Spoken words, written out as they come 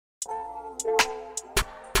We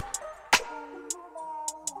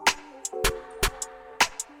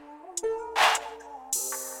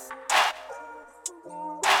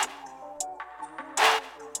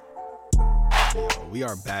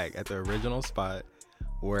are back at the original spot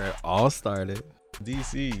where it all started.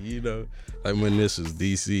 DC, you know, like my initials,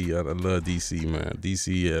 DC. I love DC, man.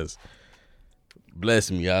 DC has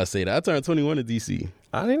blessed me. I say that. I turned 21 in DC.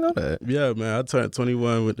 I didn't know that. Yeah, man. I turned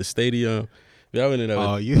 21 with the stadium. Yeah, I went in there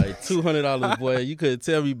with like $200, boy. You couldn't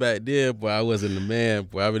tell me back then, boy, I wasn't the man.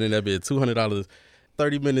 Boy, I went in there with $200.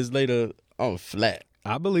 30 minutes later, I'm flat.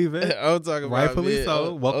 I believe it. I'm talking about rightfully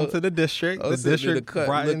so. Welcome to the district. The district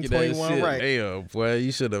brought in 21 right. Damn, boy,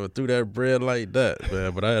 you should have threw that bread like that,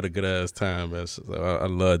 man. But I had a good ass time, man. So I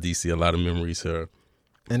love DC. A lot of memories here.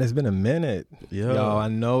 And it's been a minute. Yeah. Y'all, I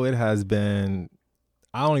know it has been.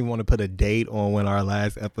 I don't even want to put a date on when our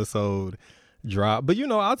last episode dropped, but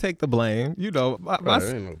I'll take the blame.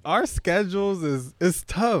 Our schedules is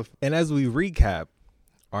tough. And as we recap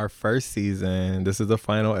our first season, this is the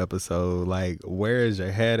final episode. Like, where is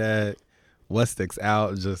your head at? What sticks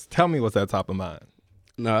out? Just tell me what's at top of mind.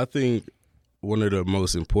 No, I think one of the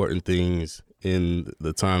most important things in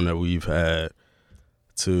the time that we've had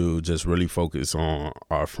to just really focus on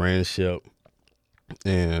our friendship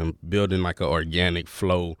and building like an organic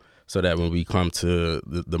flow so that when we come to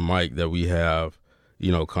the mic that we have,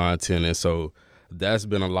 content. And so that's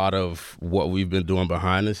been a lot of what we've been doing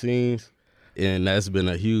behind the scenes. And that's been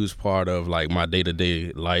a huge part of like my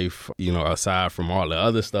day-to-day life, aside from all the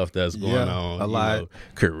other stuff that's going on. A lot.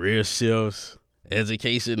 Career shifts,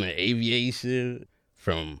 education and aviation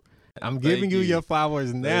I'm giving you your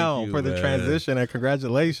flowers now for the transition, and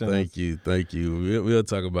congratulations. Thank you. We'll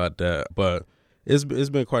talk about that. But it's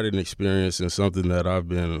been quite an experience and something that I've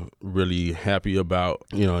been really happy about,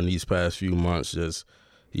 in these past few months, just,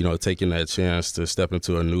 taking that chance to step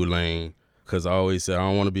into a new lane. Because I always say I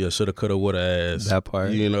don't want to be a shoulda, coulda, woulda ass. That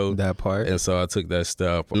part. That part. And so I took that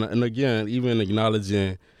step. And again, even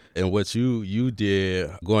acknowledging and what you did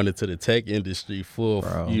going into the tech industry full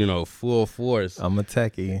force. I'm a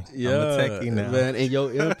techie. Yeah, I'm a techie now. Man, and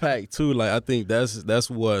your impact too. Like, I think that's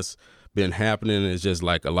what's been happening is just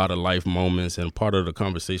like a lot of life moments. And part of the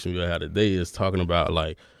conversation we had today is talking about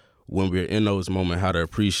like when we're in those moments, how to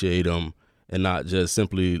appreciate them and not just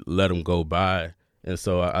simply let them go by. And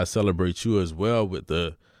so I celebrate you as well with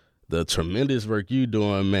the tremendous work you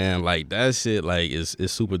doing, man. Like, that shit, like, is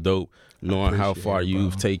super dope, knowing how far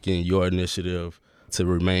you've taken your initiative to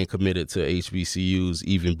remain committed to HBCUs,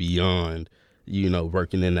 even beyond,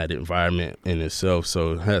 working in that environment in itself.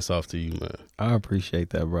 So hats off to you, man. I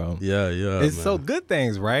appreciate that, bro. Yeah. It's man. So good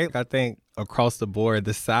things, right? I think across the board,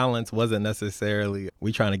 the silence wasn't necessarily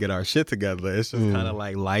we trying to get our shit together. It's just kind of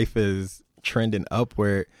like life is trending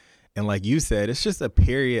upward. And like you said, it's just a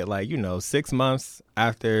period, 6 months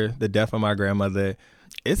after the death of my grandmother.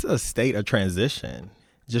 It's a state of transition.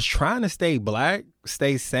 Just trying to stay black,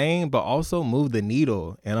 stay sane, but also move the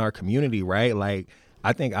needle in our community, right? Like,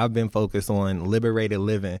 I think I've been focused on liberated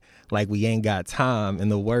living. Like, we ain't got time, in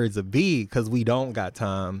the words of B, because we don't got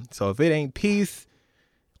time. So if it ain't peace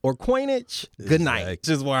or coinage, good night.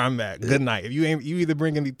 Just where I'm at. Good night. If you either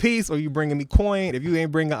bringing me peace or you bringing me coin. If you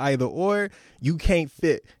ain't bringing either or, you can't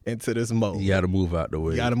fit into this mode. You got to move out the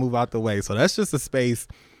way. So that's just a space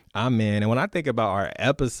I'm in. And when I think about our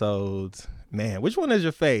episodes, man, which one is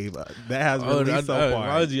your fave that has released so far?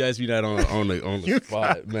 Why would you ask me that on the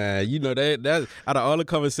spot, man? That out of all the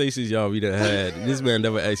conversations y'all we done had, this man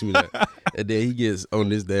never asked me that. And then he gets on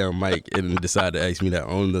this damn mic and decide to ask me that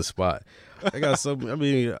on the spot. I've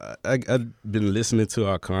been listening to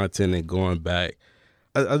our content and going back.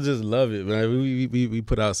 I just love it, man. We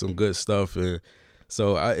put out some good stuff, and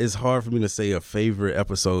so it's hard for me to say a favorite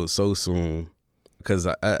episode so soon because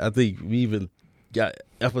I think we even got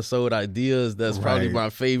episode ideas that's probably my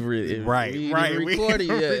favorite. Right. We recorded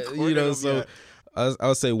yet, so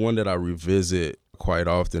I'll say one that I revisit quite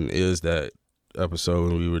often is that episode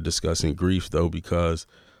when we were discussing grief, though, because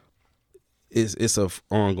it's a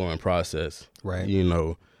ongoing process, right?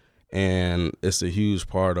 And it's a huge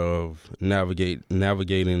part of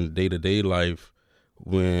navigating day-to-day life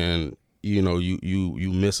when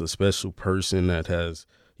you miss a special person that has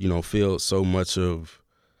filled so much of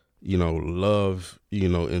love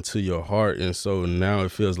into your heart, and so now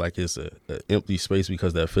it feels like it's an empty space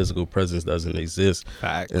because that physical presence doesn't exist.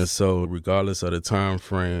 Facts. And so regardless of the time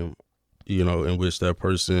frame in which that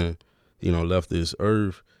person left this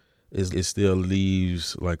earth, it still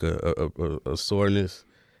leaves like a soreness.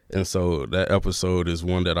 And so that episode is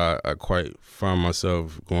one that I quite find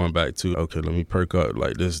myself going back to. Okay, let me perk up.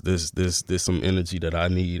 Like this some energy that I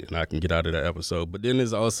need and I can get out of that episode. But then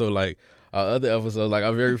there's also like our other episodes, like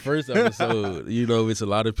our very first episode, which a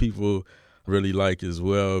lot of people really like as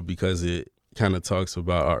well, because it kind of talks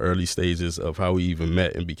about our early stages of how we even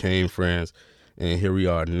met and became friends. And here we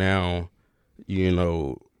are now,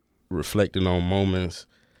 reflecting on moments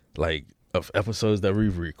like of episodes that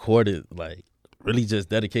we've recorded, like really just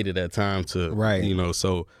dedicated that time to, right.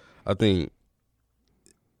 So I think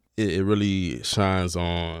it really shines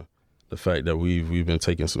on the fact that we've been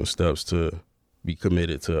taking some steps to be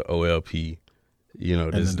committed to OLP.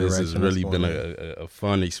 This has really been a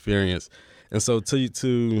fun experience. And so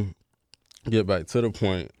to get back to the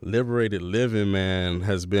point, Liberated Living, man,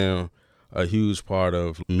 has been a huge part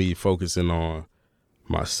of me focusing on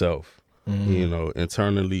myself.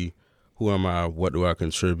 Internally, who am I? What do I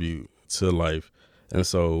contribute to life? And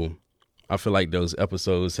so I feel like those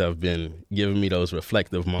episodes have been giving me those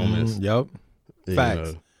reflective moments. Yep.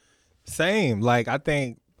 Facts. Same. Like, I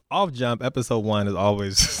think Off Jump episode 1 is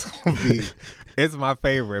always just gonna be, it's my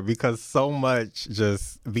favorite, because so much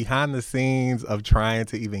just behind the scenes of trying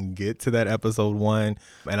to even get to that episode 1.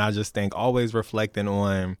 And I just think always reflecting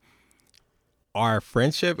on our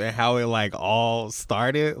friendship and how it like all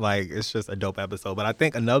started. Like, it's just a dope episode. But I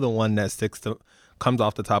think another one that comes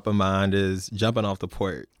off the top of mind is Jumping Off the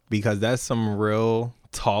Porch, because that's some real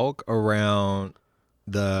talk around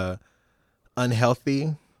the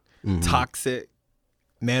unhealthy, toxic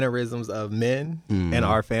mannerisms of men in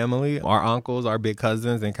our family, our uncles, our big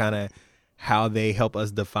cousins, and kind of how they help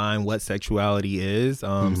us define what sexuality is.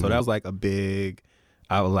 So that was like a big,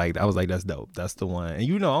 I was like, that's dope. That's the one. And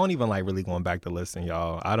I don't even like really going back to listen,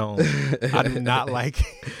 y'all. I do not like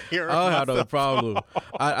hearing myself. I don't have no problem.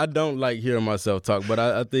 I don't like hearing myself talk, but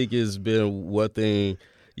I think it's been one thing,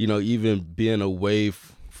 even being away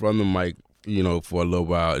from the mic, for a little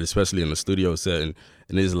while, especially in the studio setting,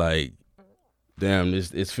 and it's like, damn,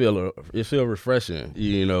 it feel refreshing,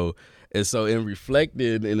 And so in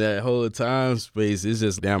reflecting in that whole time space, it's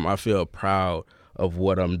just, damn, I feel proud of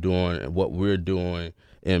what I'm doing and what we're doing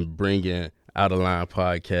and bringing Out of Line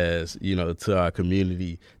podcast, to our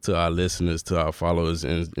community, to our listeners, to our followers,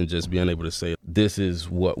 and just being able to say, this is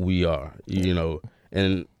what we are,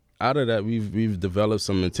 And out of that, we've developed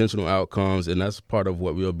some intentional outcomes, and that's part of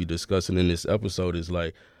what we'll be discussing in this episode is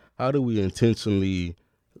like, how do we intentionally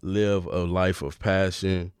live a life of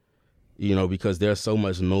passion, because there's so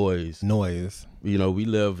much noise. We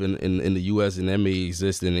live in the U.S., and that may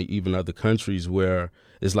exist in even other countries, where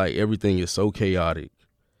it's like everything is so chaotic.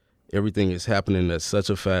 Everything is happening at such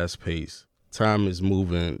a fast pace. Time is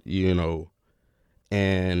moving,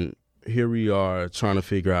 and here we are trying to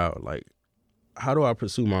figure out, like, how do I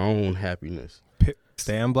pursue my own happiness?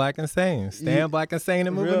 Staying black and sane. Staying black and sane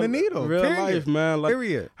and moving the needle. Real life, man. Like,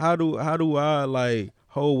 period. How do I, like,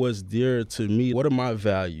 hold what's dear to me? What are my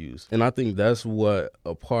values? And I think that's what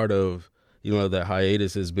a part of, that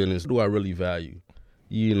hiatus has been, is, do I really value?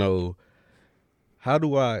 How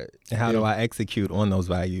do I execute on those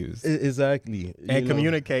values? Exactly. And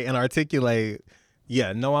communicate and articulate,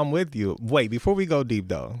 I'm with you. Wait, before we go deep,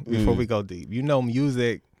 though,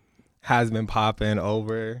 music has been popping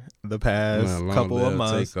over the past couple of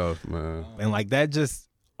months. Takeoff, man. And like that, just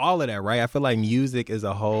all of that, right? I feel like music as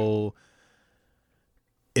a whole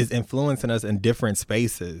is influencing us in different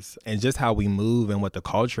spaces, and just how we move and what the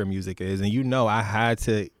culture of music is. And I had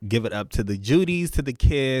to give it up to the Judys, to the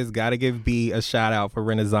Kids. Gotta give B a shout out for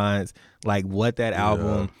Renaissance, like what that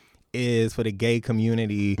album is for the gay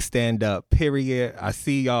community. Stand up, period. I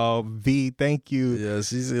see y'all. V, thank you. Yeah,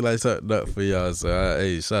 she like something up for y'all. So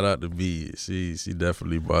hey, shout out to B. She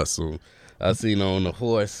definitely bought some. I seen her on the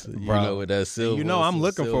horse, with that silver. I'm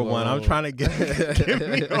looking for one. I'm trying to give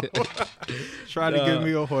me a horse. Trying to give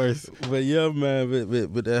me a horse. But yeah, man,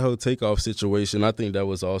 with that whole Takeoff situation, I think that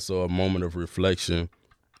was also a moment of reflection,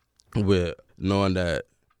 with knowing that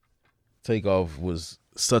Takeoff was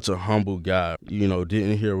such a humble guy.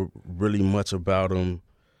 Didn't hear really much about him,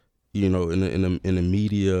 in the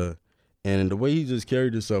media. And the way he just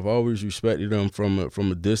carried himself, I always respected him from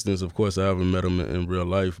a distance. Of course, I haven't met him in real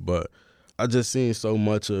life, but I just seen so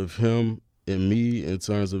much of him in me in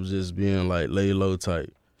terms of just being like lay low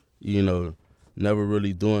type, never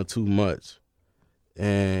really doing too much.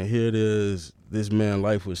 And here it is, this man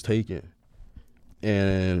life was taken.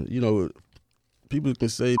 And, people can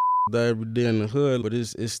say die every day in the hood, but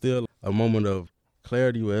it's still a moment of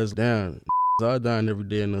clarity where it's down. Are dying every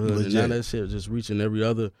day in the hood. Legit. And now that shit just reaching every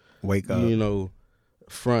other wake up,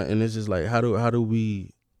 front. And it's just like, how do we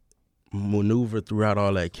maneuver throughout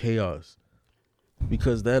all that chaos?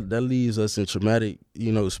 Because that leaves us in traumatic,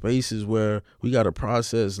 spaces where we got to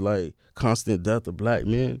process like constant death of black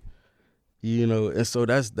men. And so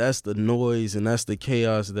that's the noise and that's the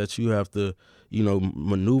chaos that you have to,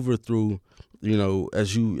 maneuver through,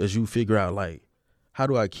 as you figure out, like, how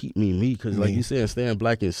do I keep me? Because like you said, staying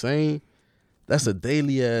black and sane, that's a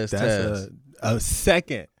daily ass task. That's a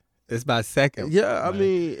second. It's by second. Yeah, I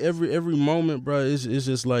mean, every moment, bro, it's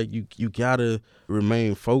just like you gotta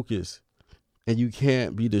remain focused, and you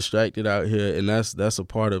can't be distracted out here, and that's a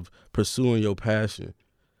part of pursuing your passion.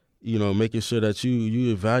 Making sure that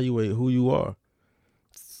you evaluate who you are.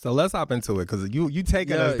 So let's hop into it, because you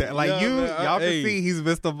taking us there. Like, y'all can see he's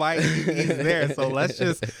Mr. Mike. He's there. So let's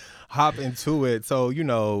just hop into it. So,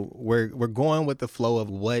 we're going with the flow of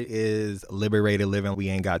what is liberated living. We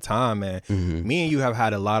ain't got time, and me and you have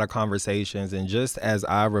had a lot of conversations. And just as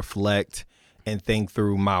I reflect and think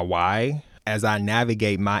through my why, as I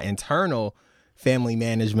navigate my internal family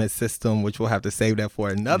management system, which we'll have to save that for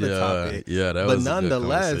another topic. Yeah, that but was nonetheless,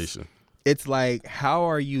 a good conversation. It's like, how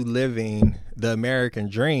are you living the American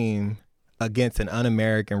dream against an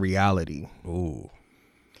un-American reality? Ooh.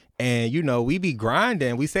 And, we be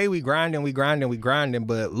grinding. We say we grinding,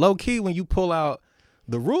 but low key, when you pull out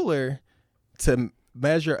the ruler to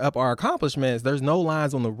measure up our accomplishments, there's no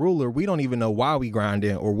lines on the ruler. We don't even know why we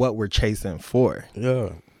grinding or what we're chasing for.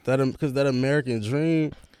 Yeah, because that American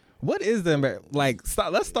dream. What is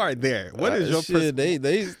let's start there. What is your shit?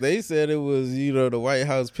 They said it was, the White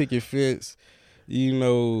House picket fence,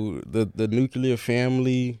 the nuclear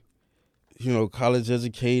family, college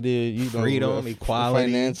educated, freedom, equality,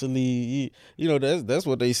 financially, that's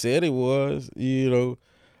what they said it was,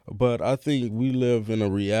 But I think we live in a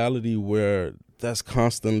reality where that's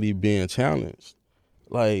constantly being challenged.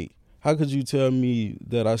 Like, how could you tell me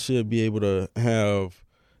that I should be able to have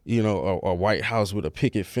a White House with a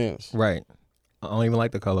picket fence? Right. I don't even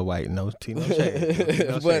like the color white. No tea, no shade.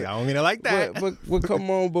 No shade. I don't mean it like that. But come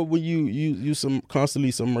on. But when you constantly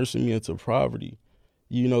submerging me into poverty,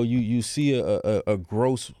 you see a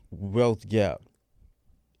gross wealth gap.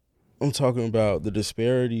 I'm talking about the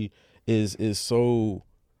disparity is so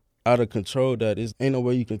out of control that ain't no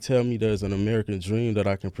way you can tell me there's an American dream that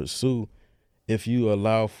I can pursue if you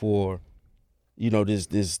allow for,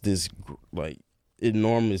 this like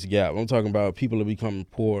enormous gap. I'm talking about people are becoming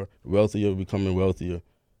poor, wealthier, becoming wealthier.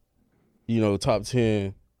 Top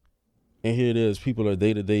 10, and here it is. People are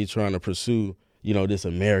day to day trying to pursue, this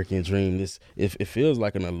American dream. It feels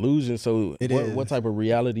like an illusion. So what type of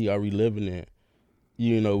reality are we living in?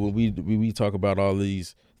 When we talk about all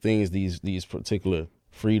these things, these particular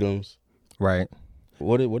freedoms. Right.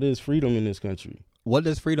 What is freedom in this country? What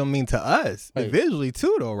does freedom mean to us individually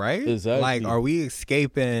too, though? Right. Exactly. Like, are we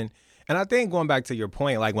escaping? And I think, going back to your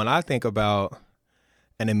point, like, when I think about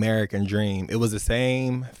an American dream, it was the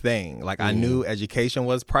same thing. Like, I knew education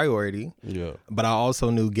was priority, but I also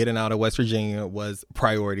knew getting out of West Virginia was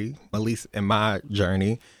priority, at least in my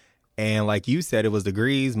journey. And like you said, it was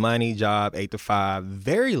degrees, money, job, 8 to 5,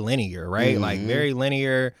 very linear, right? Like, very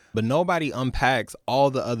linear, but nobody unpacks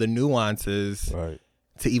all the other nuances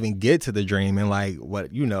to even get to the dream. And like,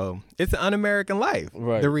 it's an un-American life.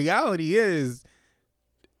 Right. The reality is,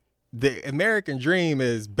 the American dream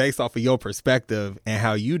is based off of your perspective and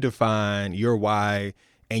how you define your why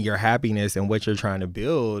and your happiness and what you're trying to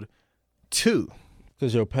build too.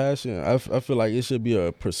 Because your passion, I feel like it should be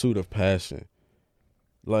a pursuit of passion.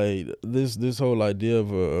 Like, this whole idea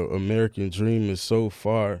of a American dream is so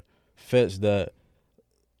far-fetched that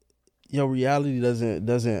your reality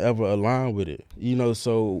doesn't ever align with it.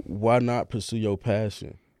 So why not pursue your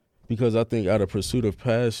passion? Because I think out of pursuit of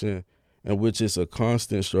passion, and which is a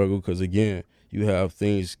constant struggle, because again, you have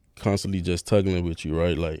things constantly just tugging with you,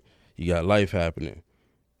 right? Like, you got life happening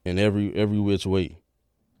in every which way.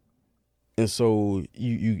 And so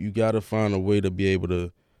you got to find a way to be able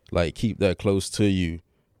to, like, keep that close to you,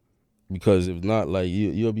 because if not, like,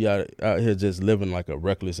 you'll be out here just living like a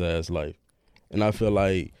reckless ass life. And I feel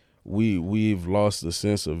like we've lost the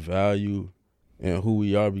sense of value and who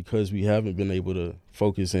we are because we haven't been able to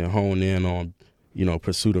focus and hone in on,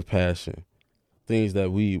 pursuit of passion, things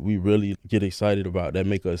that we really get excited about that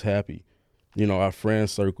make us happy. Our friend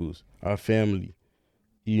circles, our family,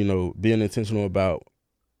 being intentional about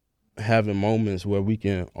having moments where we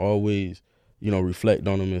can always, reflect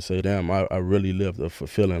on them and say, damn, I really lived a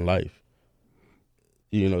fulfilling life.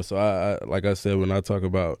 So I like I said, when I talk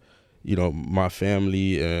about, my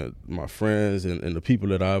family and my friends and the people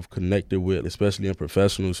that I've connected with, especially in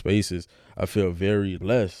professional spaces, I feel very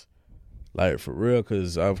blessed. Like, for real,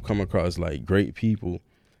 because I've come across, like, great people,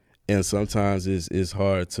 and sometimes it's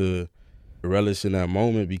hard to relish in that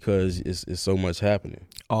moment because it's so much happening.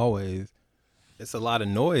 Always. It's a lot of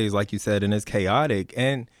noise, like you said, and it's chaotic.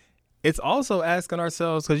 And it's also asking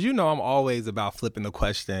ourselves, because I'm always about flipping the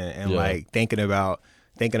question and like thinking about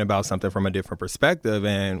something from a different perspective.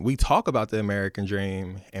 And we talk about the American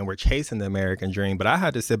dream and we're chasing the American dream, but I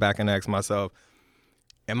had to sit back and ask myself,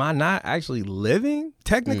 am I not actually living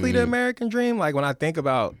technically the American dream? Like when I think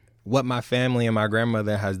about what my family and my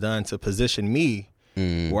grandmother has done to position me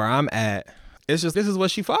where I'm at, it's just, this is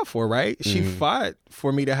what she fought for, right? She fought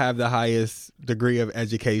for me to have the highest degree of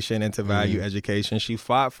education and to value education. She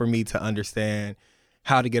fought for me to understand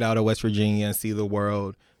how to get out of West Virginia and see the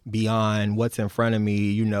world beyond what's in front of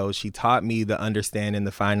me. She taught me the understanding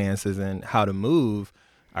the finances and how to move.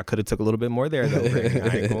 I could have took a little bit more there, though.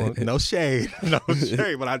 I ain't going, no shade,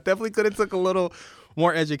 but I definitely could have took a little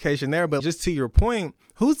more education there. But just to your point,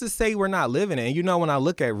 who's to say we're not living it? And when I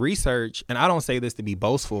look at research, and I don't say this to be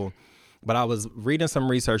boastful, but I was reading some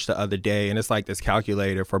research the other day, and it's like this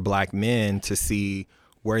calculator for Black men to see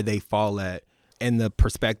where they fall at in the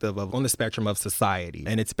perspective of on the spectrum of society.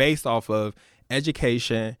 And it's based off of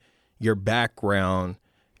education, your background,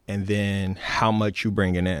 and then how much you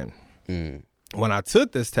bringing in. When I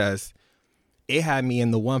took this test, it had me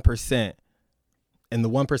in the 1%,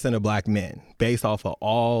 of Black men based off of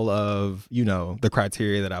all of, the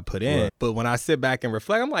criteria that I put in. Right. But when I sit back and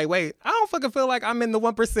reflect, I'm like, wait, I don't fucking feel like I'm in the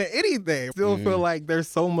 1% anything. Still feel like there's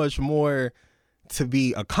so much more to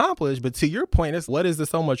be accomplished. But to your point, it's what is there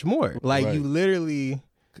so much more? Like you literally,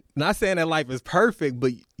 not saying that life is perfect,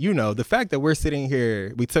 but the fact that we're sitting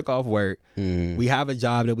here, we took off work, we have a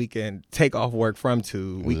job that we can take off work from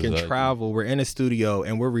we can travel, we're in a studio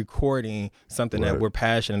and we're recording something that we're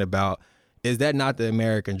passionate about. Is that not the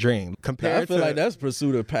American dream? I feel like that's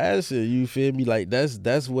pursuit of passion. You feel me? Like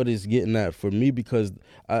that's what it's getting at for me, because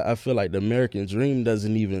I feel like the American dream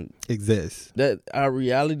doesn't even exist. That our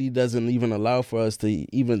reality doesn't even allow for us to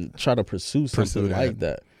even try to pursue something like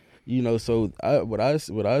that. So what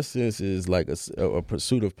I sense is like a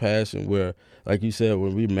pursuit of passion where, like you said,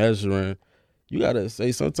 when we're measuring, you gotta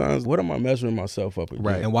say sometimes, what am I measuring myself up against?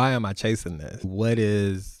 Right. And why am I chasing this? What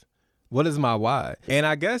is my why? And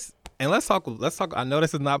I guess. And let's talk. I know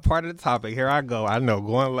this is not part of the topic. Here I go. I know,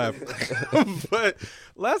 going left. But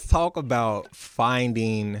let's talk about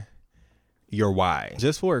finding your why.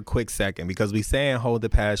 Just for a quick second, because we saying hold the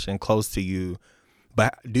passion close to you.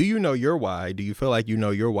 But do you know your why? Do you feel like you know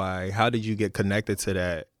your why? How did you get connected to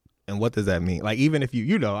that? And what does that mean? Like, even if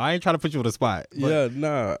I ain't trying to put you on the spot. But.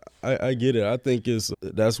 Yeah, I get it. I think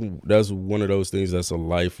that's one of those things that's a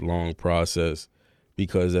lifelong process.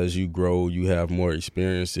 Because as you grow, you have more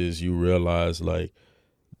experiences, you realize like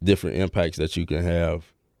different impacts that you can have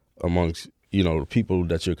amongst, the people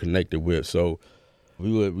that you're connected with. So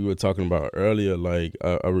we were talking about earlier, like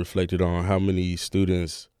I reflected on how many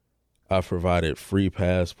students I provided free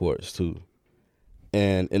passports to.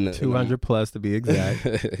 And 200 plus to be exact.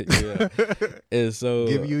 Yeah. And so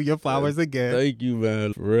give you your flowers again. Thank you,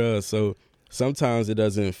 man. For real. So sometimes it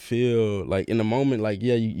doesn't feel like in the moment, like,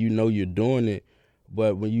 yeah, you're doing it.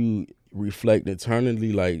 But when you reflect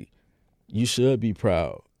internally, like, you should be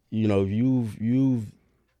proud. You've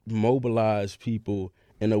mobilized people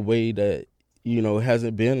in a way that,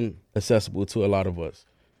 hasn't been accessible to a lot of us.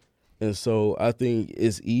 And so I think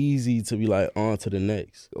it's easy to be like, on to the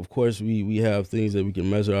next. Of course, we have things that we can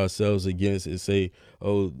measure ourselves against and say,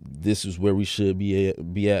 oh, this is where we should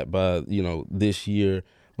be at by, this year.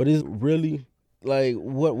 But it's really like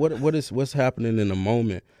what's happening in the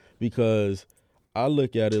moment? Because I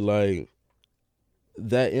look at it like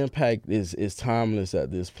that impact is timeless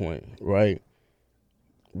at this point, right?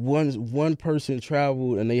 One person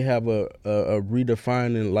traveled and they have a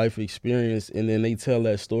redefining life experience, and then they tell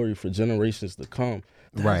that story for generations to come.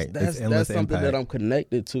 That's something impact that I'm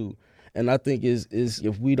connected to. And I think is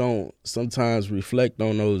if we don't sometimes reflect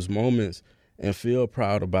on those moments and feel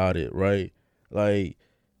proud about it, right? Like,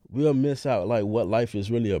 we'll miss out like what life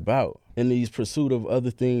is really about in these pursuit of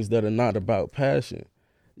other things that are not about passion.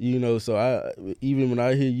 So even when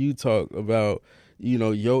I hear you talk about,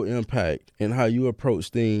 your impact and how you approach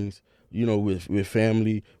things, with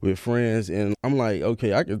family, with friends, and I'm like,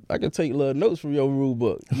 okay, I can take little notes from your rule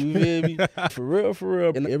book. You feel me? For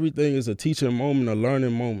real. And everything is a teaching moment, a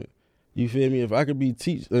learning moment. You feel me? If I could be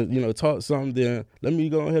taught something, then let me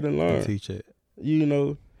go ahead and learn. Teach it.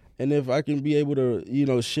 And if I can be able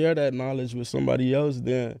to, share that knowledge with somebody else,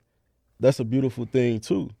 then that's a beautiful thing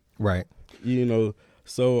too. Right.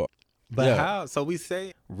 So. But yeah. How? So we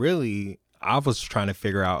say, really, I was trying to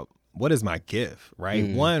figure out what is my gift, right?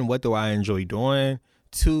 One, what do I enjoy doing?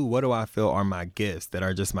 Two, what do I feel are my gifts that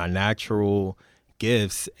are just my natural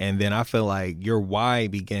gifts? And then I feel like your why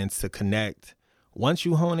begins to connect once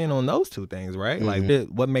you hone in on those two things, right? Like,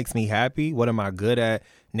 what makes me happy? What am I good at?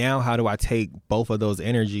 Now, how do I take both of those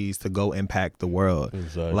energies to go impact the world?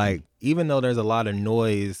 Exactly. Like, even though there's a lot of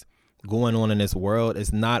noise going on in this world,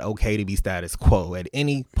 it's not okay to be status quo at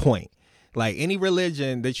any point. Like, any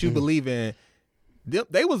religion that you believe in,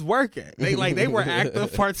 they was working. They were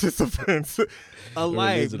active participants of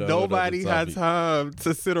life. Nobody had time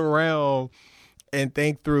to sit around and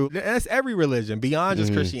think through. That's every religion beyond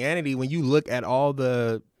just Christianity. When you look at all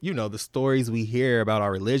the, the stories we hear about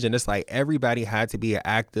our religion, it's like everybody had to be an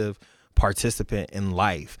active participant in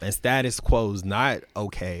life. And status quo is not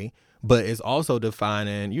okay, but it's also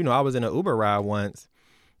defining. I was in an Uber ride once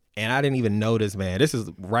and I didn't even know this man. This is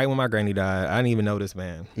right when my granny died. I didn't even know this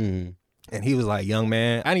man. And he was like, young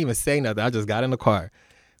man. I didn't even say nothing. I just got in the car.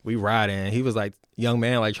 We riding. He was like, young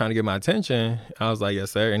man, like trying to get my attention. I was like,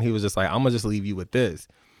 yes, sir. And he was just like, I'm going to just leave you with this.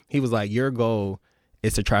 He was like, your goal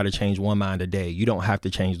is to try to change one mind a day. You don't have to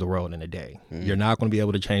change the world in a day. You're not going to be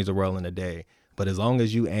able to change the world in a day. But as long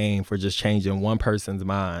as you aim for just changing one person's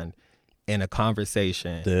mind in a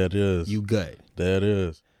conversation, that is, you good. That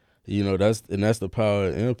is. That's the power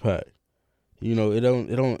of impact.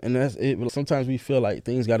 Sometimes we feel like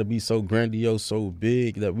things got to be so grandiose, so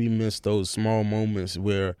big that we miss those small moments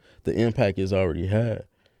where the impact is already had.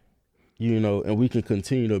 And we can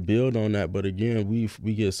continue to build on that, but again, we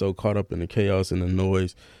get so caught up in the chaos and the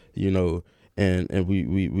noise, and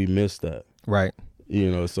we miss that. Right.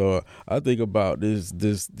 So I think about I'm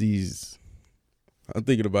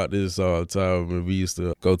thinking about this all the time when we used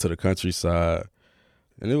to go to the countryside.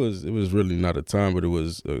 And it was really not a time, but it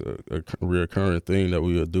was a recurring thing that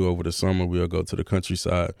we would do over the summer. We would go to the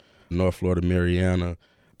countryside, North Florida, Mariana,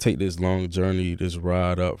 take this long journey, this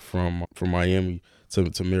ride up from Miami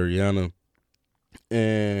to Mariana.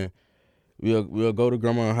 And we'll go to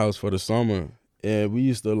grandma's house for the summer. And we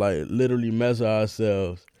used to like literally measure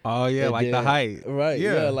ourselves. Oh yeah, and like then, the height, right?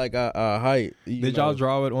 Yeah, like our height. Did y'all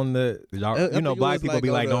draw it on the? Black people like be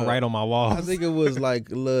like, "Don't write on my walls." I think it was like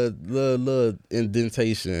little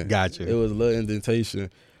indentation. Gotcha. It was a little indentation.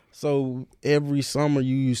 So every summer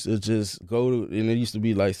you used to just go to, and it used to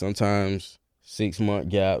be like sometimes 6-month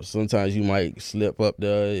gaps. Sometimes you might slip up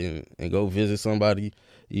there and go visit somebody,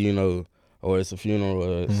 or it's a funeral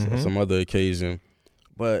or some other occasion.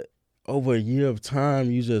 But over a year of time,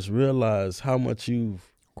 you just realize how much you've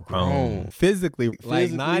grown physically, like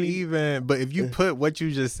not even, but if you put what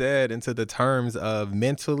you just said into the terms of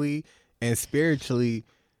mentally and spiritually,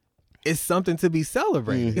 it's something to be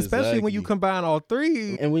celebrated, especially when you combine all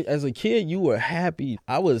three. And as a kid, you were happy.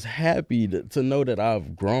 I was happy to know that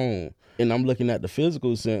I've grown, and I'm looking at the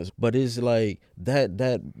physical sense, but it's like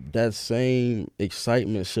that same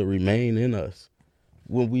excitement should remain in us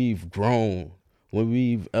when we've grown, when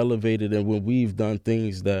we've elevated, and when we've done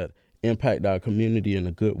things that impact our community in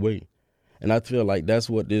a good way. And I feel like that's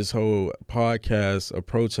what this whole podcast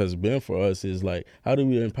approach has been for us, is like, how do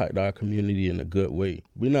we impact our community in a good way?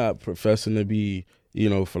 We're not professing to be,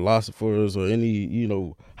 philosophers or any,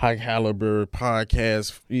 high caliber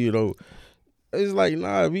podcast, It's like,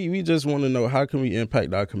 nah, we just want to know, how can we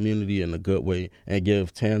impact our community in a good way and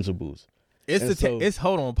give tangibles? It's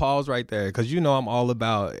hold on, pause right there, because I'm all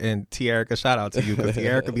about, and T. Erica, shout out to you, because T.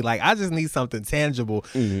 Erica be like, I just need something tangible.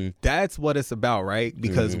 That's what it's about, right?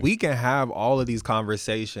 Because we can have all of these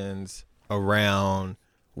conversations around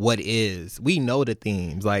what is. We know the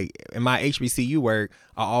themes. Like in my HBCU work,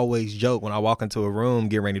 I always joke when I walk into a room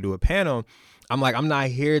getting ready to do a panel, I'm like, I'm not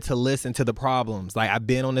here to listen to the problems. Like, I've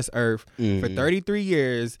been on this earth for 33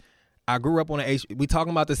 years. I grew up on we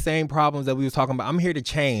talking about the same problems that we was talking about. I'm here to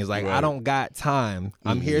change. Like, right. I don't got time.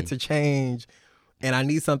 I'm here to change, and I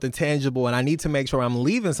need something tangible, and I need to make sure I'm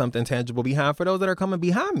leaving something tangible behind for those that are coming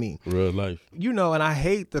behind me. Real life. And I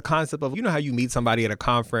hate the concept of, how you meet somebody at a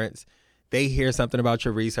conference, they hear something about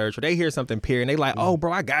your research, or they hear something peer, and they like, oh,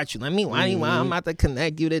 bro, I got you. I'm about to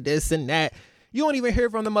connect you to this and that. You don't even hear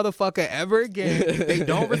from the motherfucker ever again. They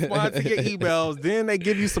don't respond to your emails. Then they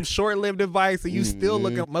give you some short-lived advice, and you still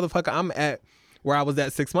looking, motherfucker, I'm at where I was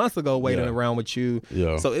at 6 months ago waiting around with you.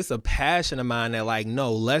 Yeah. So it's a passion of mine that, like,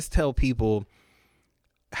 no, let's tell people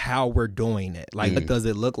how we're doing it. Like, what does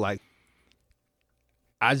it look like?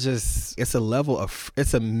 It's a level of,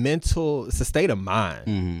 it's a state of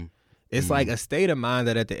mind. It's like a state of mind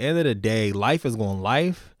that at the end of the day, life is going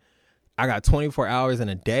life. I got 24 hours in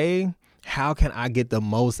a day. How can I get the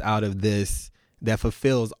most out of this that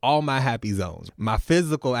fulfills all my happy zones? My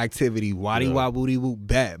physical activity, wadi-wah, woody-woo,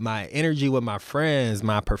 bet. My energy with my friends,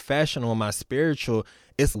 my professional, my spiritual.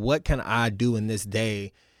 It's what can I do in this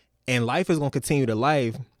day? And life is going to continue to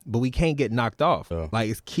life, but we can't get knocked off.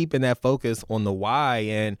 Like, it's keeping that focus on the why.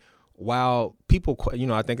 And while people,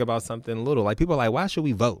 I think about something little, like people are like, why should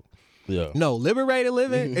we vote? Yeah. No, liberated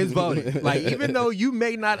living is voting. Like, even though you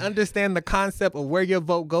may not understand the concept of where your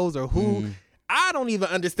vote goes or who, I don't even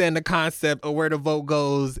understand the concept of where the vote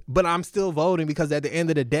goes, but I'm still voting because at the end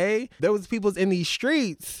of the day, there was people in these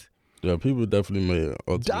streets. Yeah, people definitely made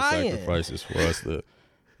ultimate dying. sacrifices for us to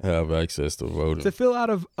have access to voting. To fill out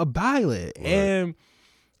a ballot. Right. And,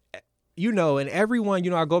 and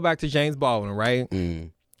everyone, I go back to James Baldwin, right?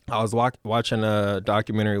 I was watching a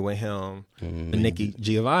documentary with him, Nikki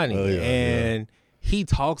Giovanni, and he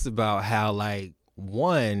talks about how, like,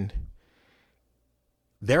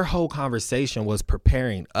 their whole conversation was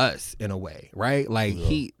preparing us in a way, right? Like,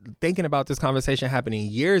 he thinking about this conversation happening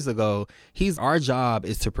years ago, our job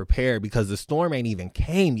is to prepare because the storm ain't even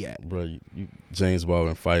came yet. Bro, James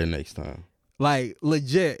Baldwin fight next time. Like,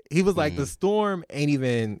 legit. He was like, the storm ain't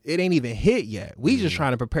even hit yet. We just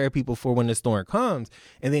trying to prepare people for when the storm comes.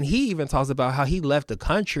 And then he even talks about how he left the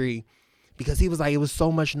country because he was like, it was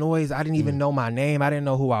so much noise. I didn't even know my name. I didn't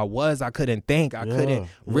know who I was. I couldn't think. I couldn't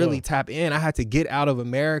really tap in. I had to get out of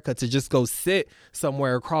America to just go sit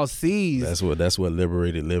somewhere across seas. That's what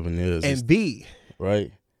liberated living is. And be.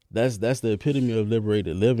 Right. That's the epitome of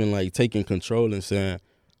liberated living, like taking control and saying,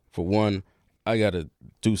 for one, I got to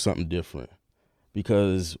do something different.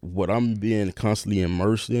 Because what I'm being constantly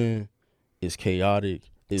immersed in is chaotic,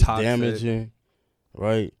 it's toxic, damaging,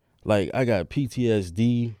 right? Like, I got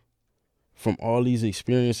PTSD from all these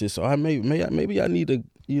experiences, so maybe I need to,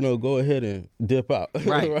 go ahead and dip out,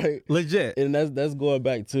 right? Right, legit. And that's going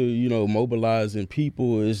back to mobilizing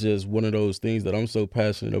people is just one of those things that I'm so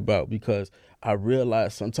passionate about because I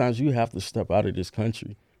realize sometimes you have to step out of this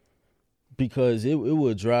country because it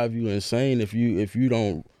will drive you insane if you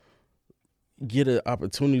don't get an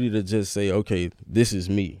opportunity to just say, okay, this is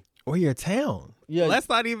me. Or your town. Yeah. Let's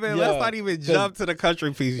not even jump to the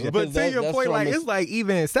country piece. But to your point, like, it's like,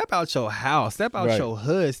 even step out your house, step out your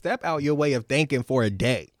hood, step out your way of thinking for a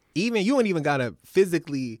day. Even you ain't even gotta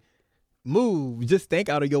physically move. Just think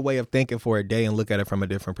out of your way of thinking for a day and look at it from a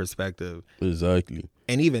different perspective. Exactly.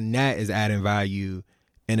 And even that is adding value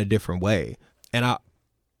in a different way. And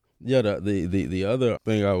the other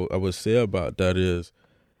thing I would say about that is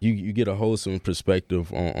you get a wholesome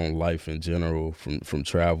perspective on life in general from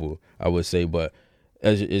travel, I would say. But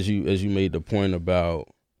as you made the point about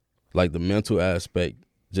like the mental aspect,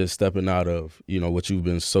 just stepping out of what you've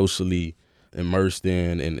been socially immersed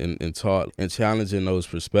in and taught and challenging those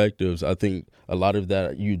perspectives, I think a lot of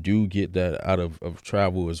that you do get that out of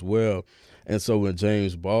travel as well. And so when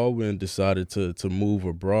James Baldwin decided to move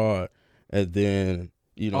abroad and then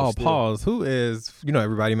pause. Who is,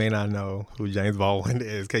 everybody may not know who James Baldwin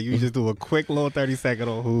is. Can you just do a quick little 30-second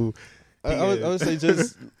on who I would say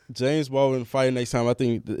just James Baldwin fighting next time. I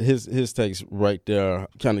think his text right there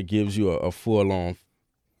kind of gives you a full-on,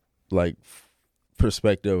 like,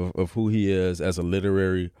 perspective of who he is as a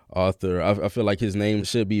literary author. I feel like his name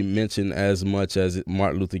should be mentioned as much as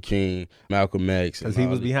Martin Luther King, Malcolm X. Because he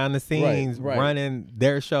was behind the scenes running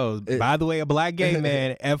their shows. By the way, a black gay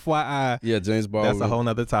man, FYI. Yeah, James Baldwin. That's a whole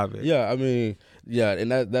nother topic. Yeah, I mean,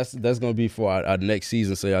 and that's going to be for our next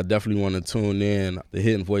season. So I definitely want to tune in the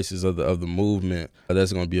hidden voices of the movement.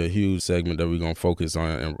 That's going to be a huge segment that we're going to focus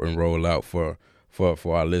on and roll out for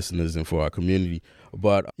our listeners and for our community.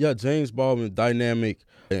 But yeah, James Baldwin, dynamic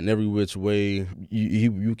in every which way.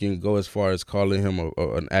 You can go as far as calling him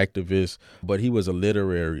an activist, but he was a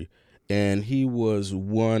literary. And he was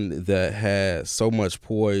one that had so much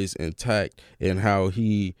poise and tact in how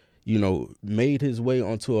he, made his way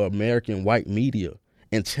onto American white media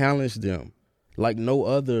and challenged them like no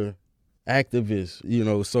other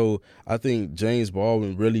activist, So I think James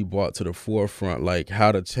Baldwin really brought to the forefront like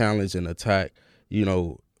how to challenge and attack,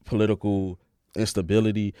 political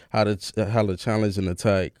instability, how to challenge and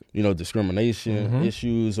attack, discrimination,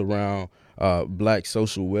 issues around black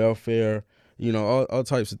social welfare, all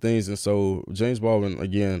types of things. And so James Baldwin,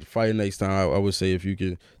 again, fighting next time, I would say if you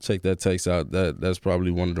can check that text out, that's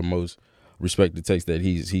probably one of the most respected texts that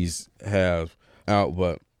he's have out.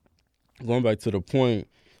 But going back to the point,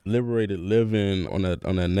 liberated living on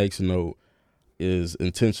that next note is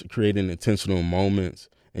creating intentional moments.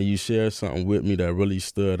 And you shared something with me that really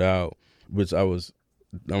stood out, which I was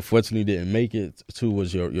unfortunately didn't make it to,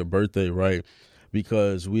 was your birthday, right?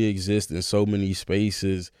 Because we exist in so many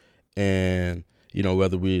spaces, and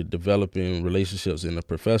whether we're developing relationships in a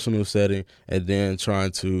professional setting and then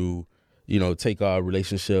trying to take our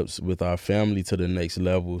relationships with our family to the next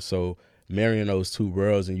level. So marrying those two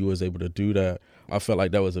worlds, and you was able to do that. I felt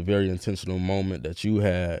like that was a very intentional moment that you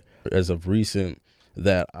had as of recent.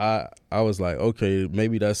 that I was like, okay,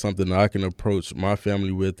 maybe that's something that I can approach my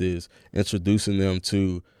family with, is introducing them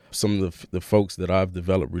to some of the folks that I've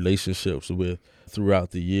developed relationships with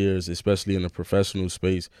throughout the years, especially in the professional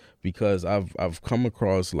space, because I've come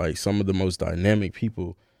across like some of the most dynamic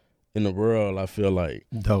people in the world. I feel like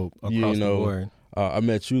Dope across the board. I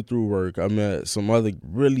met you through work. I met some other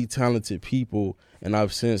really talented people, and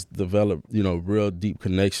I've since developed, real deep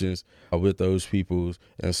connections with those people.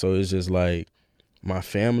 And so it's just like my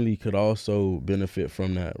family could also benefit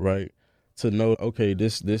from that, right? To know, okay,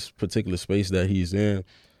 this particular space that he's in,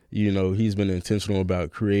 he's been intentional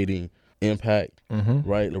about creating impact,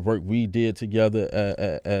 right? The work we did together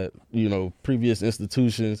at previous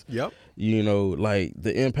institutions. Yep. Like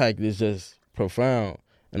the impact is just profound.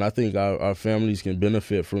 And I think our families can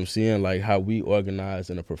benefit from seeing like how we organize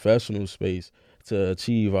in a professional space to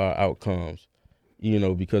achieve our outcomes,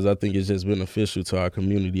 because I think it's just beneficial to our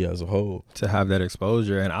community as a whole. To have that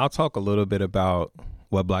exposure. And I'll talk a little bit about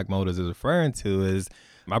what Black Motives is referring to. Is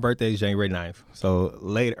my birthday is January 9th. So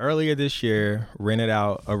earlier this year, rented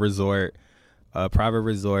out a private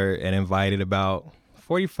resort, and invited about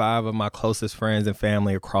 45 of my closest friends and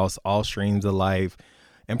family across all streams of life.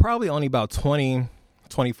 And probably only about 20,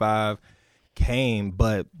 25 came.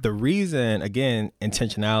 But the reason, again,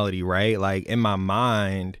 intentionality, right? Like in my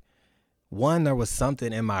mind, one, there was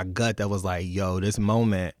something in my gut that was like, yo, this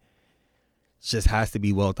moment just has to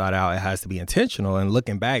be well thought out. It has to be intentional. And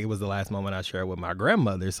looking back, it was the last moment I shared with my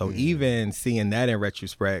grandmother. So even seeing that in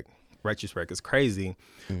retrospect is crazy.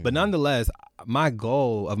 But nonetheless, my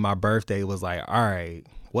goal of my birthday was like, all right,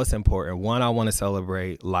 what's important? One, I want to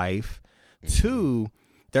celebrate life. Two,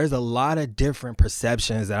 there's a lot of different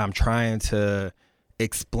perceptions that I'm trying to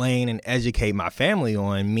explain and educate my family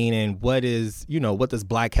on, meaning what does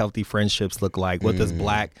Black healthy friendships look like? What does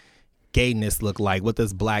Black gayness look like? What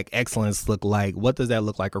does Black excellence look like? What does that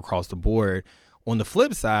look like across the board? On the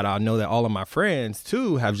flip side, I know that all of my friends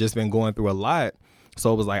too have just been going through a lot.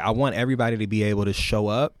 So it was like, I want everybody to be able to show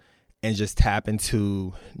up and just tap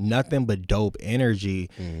into nothing but dope energy.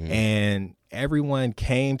 And everyone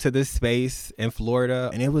came to this space in Florida,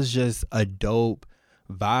 and it was just a dope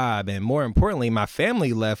vibe. And more importantly, my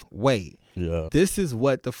family left, wait, this is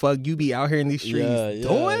what the fuck you be out here in these streets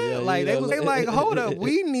doing? They was like, hold up,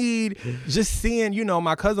 we need, just seeing,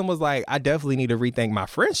 my cousin was like, I definitely need to rethink my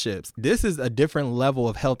friendships. This is a different level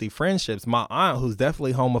of healthy friendships. My aunt, who's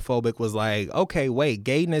definitely homophobic, was like, okay, wait,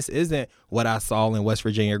 gayness isn't what I saw in West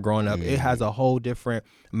Virginia growing up. It has a whole different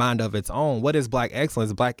mind of its own. What is Black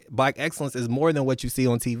excellence? Black excellence is more than what you see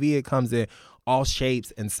on TV. It comes in all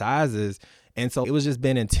shapes and sizes. And so it was just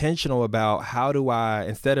being intentional about how do I,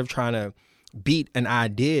 instead of trying to beat an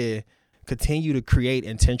idea, continue to create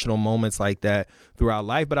intentional moments like that throughout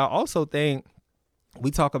life. But I also think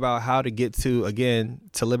we talk about how to get to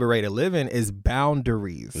liberated living is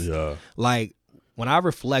boundaries. Yeah. Like when I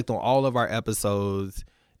reflect on all of our episodes,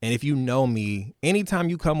 and if you know me, anytime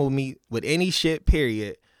you come with me with any shit,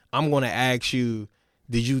 period, I'm going to ask you,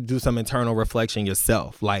 did you do some internal reflection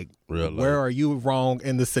yourself? Like, where are you wrong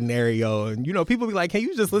in the scenario? And, people be like, can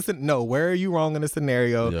you just listen? No, where are you wrong in the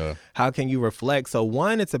scenario? Yeah. How can you reflect? So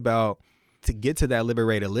one, it's about, to get to that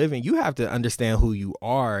liberated living, you have to understand who you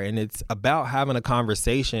are. And it's about having a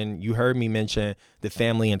conversation. You heard me mention the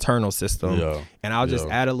family internal system. Yeah. And I'll just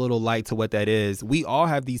add a little light to what that is. We all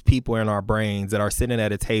have these people in our brains that are sitting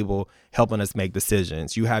at a table helping us make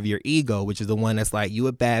decisions. You have your ego, which is the one that's like, you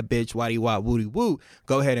a bad bitch, waddy wad, woody woo.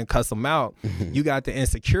 Go ahead and cuss them out. You got the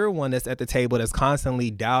insecure one that's at the table that's constantly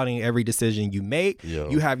doubting every decision you make. Yeah.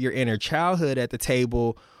 You have your inner childhood at the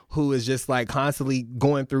table who is just like constantly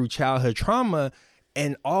going through childhood trauma,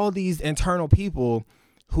 and all these internal people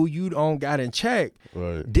who you don't got in check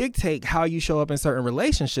dictate how you show up in certain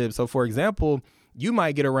relationships. So for example, you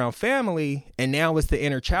might get around family and now it's the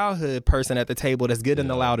inner childhood person at the table that's getting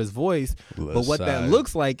the loudest voice. But what that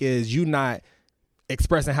looks like is you not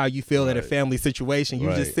expressing how you feel in a family situation. You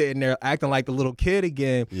just sitting there acting like the little kid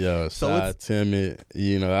again. Yeah, so shy, timid,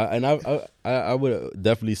 I would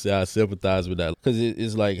definitely say I sympathize with that, because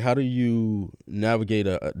it's like, how do you navigate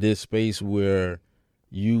this space where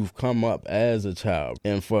you've come up as a child?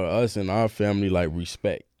 And for us in our family, like,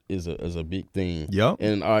 respect is a big thing. Yep.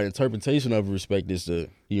 And our interpretation of respect is to,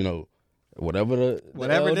 whatever the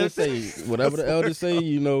elders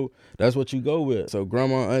say, that's what you go with. So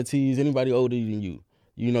grandma, aunties, anybody older than you,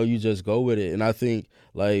 you just go with it. And I think,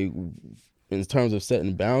 like, in terms of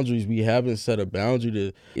setting boundaries, we haven't set a boundary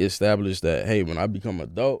to establish that, hey, when I become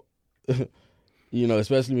adult,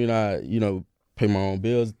 especially when I, pay my own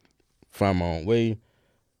bills, find my own way,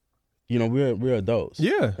 we're adults.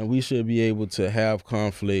 Yeah. And we should be able to have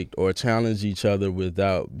conflict or challenge each other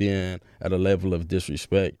without being at a level of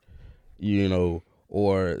disrespect,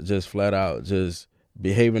 or just flat out just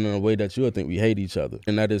behaving in a way that you'll think we hate each other.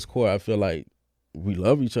 And at its core, I feel like we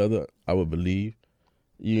love each other, I would believe.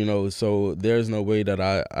 So there's no way that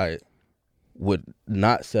I would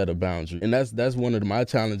not set a boundary. And that's one of my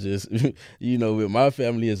challenges, with my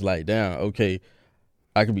family is like, damn, okay,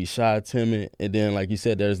 I can be shy, timid, and then like you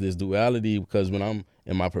said, there's this duality because when I'm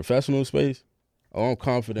in my professional space, I'm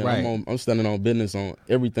confident, right. I'm standing on business on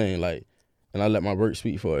everything, and I let my work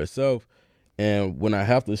speak for itself. And when I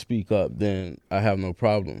have to speak up, then I have no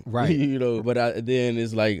problem. Right. But then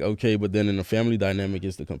it's like, okay, but then in the family dynamic,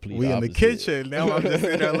 it's the complete we opposite. In the kitchen. Now I'm just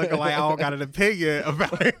sitting there looking like I don't got an opinion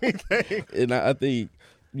about anything. And I think,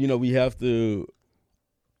 we have to,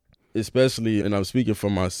 especially, and I'm speaking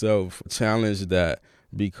for myself, challenge that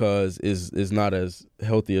because it's not as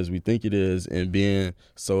healthy as we think it is, and being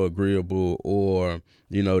so agreeable or,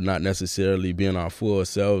 not necessarily being our full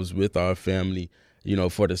selves with our family,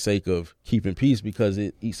 for the sake of keeping peace because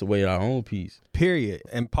it eats away at our own peace. Period.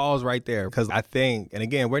 And pause right there because I think, and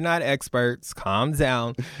again, we're not experts, calm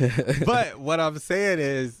down. But what I'm saying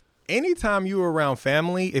is anytime you're around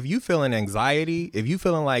family, if you feeling anxiety, if you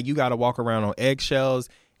feeling like you got to walk around on eggshells,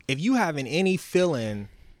 if you having any feeling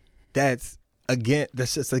that's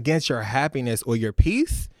just against your happiness or your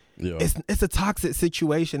peace, yeah, it's a toxic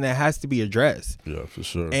situation that has to be addressed. Yeah, for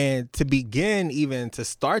sure. And to begin, even to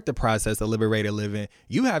start the process of liberated living,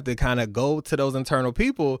 you have to kind of go to those internal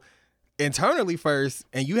people internally first,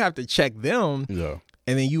 and you have to check them. Yeah.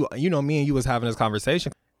 And then me and you was having this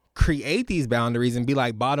conversation. Create these boundaries and be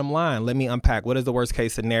like, bottom line, let me unpack. What is the worst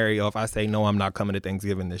case scenario if I say, no, I'm not coming to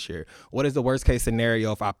Thanksgiving this year? What is the worst case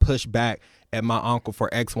scenario if I push back at my uncle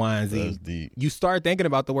for X, Y, and Z? That's deep. You start thinking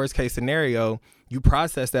about the worst case scenario. You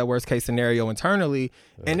process that worst case scenario internally,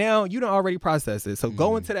 and now you don't already process it. So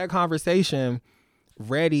go into that conversation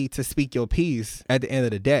ready to speak your piece at the end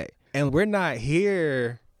of the day. And we're not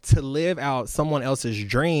here to live out someone else's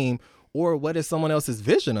dream or what is someone else's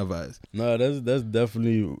vision of us. No, that's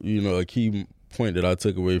definitely, a key point that I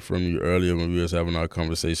took away from you earlier when we was having our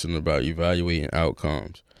conversation about evaluating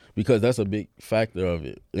outcomes, because that's a big factor of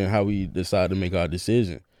it and how we decide to make our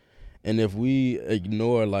decision. And if we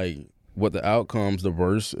ignore what the outcomes, the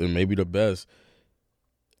worst and maybe the best,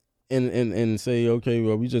 and say, okay,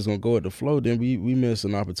 well, we just gonna go with the flow, then we miss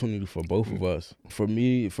an opportunity for both of us. For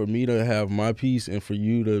me to have my peace and for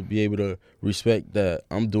you to be able to respect that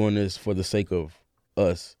I'm doing this for the sake of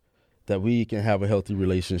us, that we can have a healthy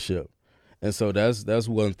relationship. And so that's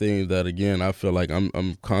one thing that, again, I feel like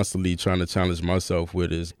I'm constantly trying to challenge myself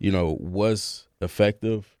with is, what's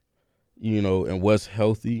effective, and what's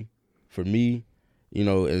healthy for me,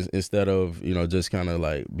 instead of, just kind of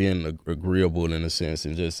like being agreeable in a sense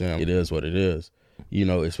and just saying it is what it is,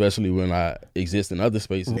 especially when I exist in other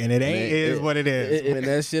spaces. And it is what it is. And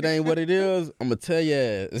that shit ain't what it is, I'm going to tell you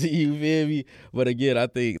ass. You feel me? But again, I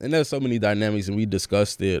think, and there's so many dynamics, and we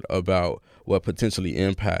discussed it about what potentially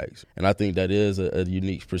impacts. And I think that is a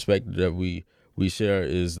unique perspective that we share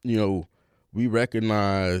is, we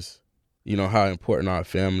recognize, how important our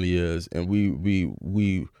family is, and we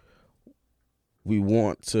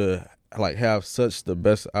want to have such the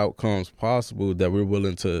best outcomes possible that we're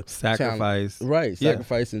willing to sacrifice,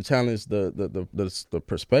 sacrifice and challenge the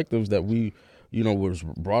perspectives that we, was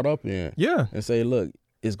brought up in, and say, look,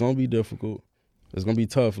 it's gonna be difficult, it's gonna be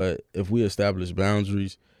tough. Like if we establish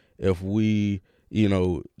boundaries, if we,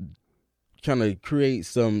 kind of create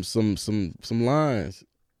some lines.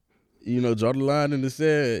 Draw the line in the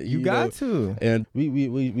sand. You got to. And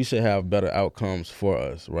we should have better outcomes for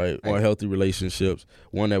us, right? More healthy relationships,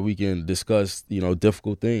 one that we can discuss,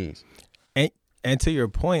 difficult things. And to your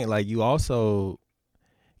point, you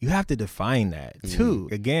have to define that too.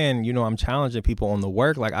 Again, I'm challenging people on the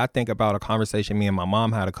work. I think about a conversation me and my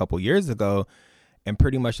mom had a couple years ago, and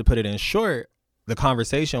pretty much to put it in short, the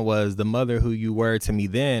conversation was the mother who you were to me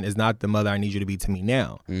then is not the mother I need you to be to me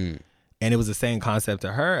now. And it was the same concept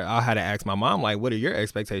to her. I had to ask my mom, what are your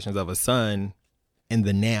expectations of a son in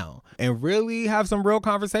the now? And really have some real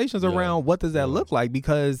conversations around what does that look like?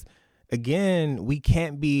 Because, again, you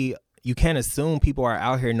can't assume people are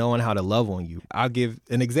out here knowing how to love on you. I'll give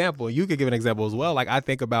an example. You could give an example as well. I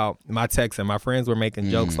think about my texting. My friends were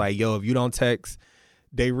making jokes yo, if you don't text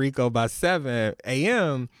Dayrico by 7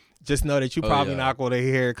 a.m., just know that you probably not going to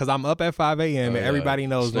hear, because I'm up at 5 a.m. and everybody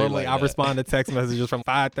knows normally I respond to text messages from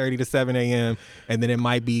 5:30 to 7 a.m. and then it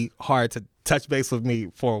might be hard to touch base with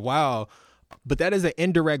me for a while. But that is an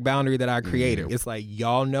indirect boundary that I created. It's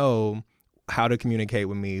y'all know how to communicate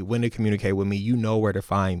with me, when to communicate with me. You know where to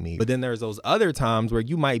find me. But then there's those other times where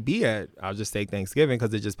you might be at, I'll just say Thanksgiving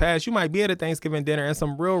because it just passed. You might be at a Thanksgiving dinner and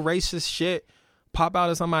some real racist shit pop out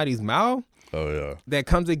of somebody's mouth. Oh yeah, that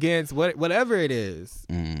comes against whatever it is.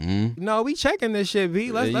 Mm-hmm. No, we checking this shit,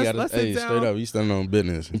 B. Let's sit down. Straight up, you standing on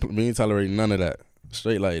business. We ain't tolerating none of that.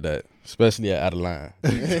 Straight like that, especially out of line.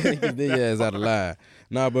 They ass out of line.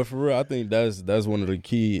 Nah, but for real, I think that's one of the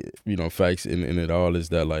key, facts in it all is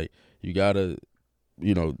that like you gotta,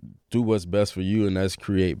 do what's best for you, and that's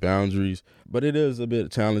create boundaries. But it is a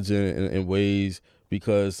bit challenging in ways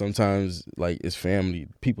because sometimes like it's family,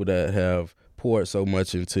 people that have poured so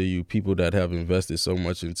much into you, people that have invested so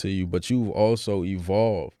much into you, but you've also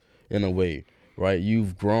evolved in a way, right?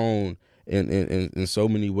 You've grown in so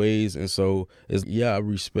many ways, and so I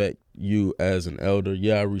respect you as an elder.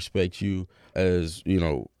 Yeah, I respect you as,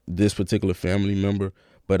 this particular family member,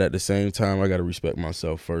 but at the same time, I got to respect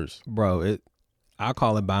myself first. Bro, I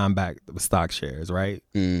call it buying back the stock shares, right?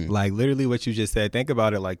 Like literally what you just said. Think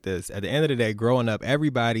about it like this. At the end of the day, growing up,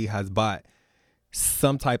 everybody has bought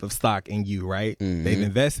some type of stock in you, right? Mm-hmm. They've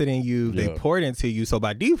invested in you, they poured into you. So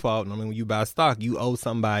by default, when you buy stock, you owe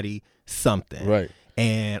somebody something. Right.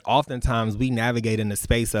 And oftentimes we navigate in the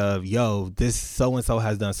space of, this so-and-so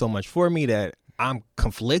has done so much for me that I'm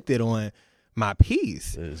conflicted on my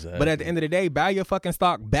piece. Exactly. But at the end of the day, buy your fucking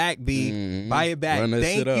stock back, B. Mm-hmm. Buy it back.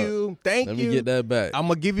 Thank you. Let me get that back. I'm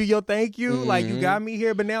gonna give you your thank you. Mm-hmm. Like you got me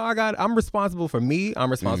here, but now I'm responsible for me.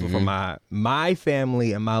 I'm responsible for my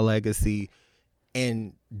family and my legacy.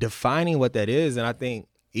 And defining what that is, and I think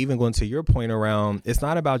even going to your point around, it's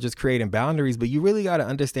not about just creating boundaries, but you really got to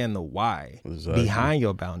understand the why behind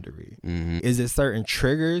your boundary. Mm-hmm. Is it certain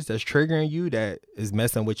triggers that's triggering you that is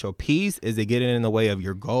messing with your peace? Is it getting in the way of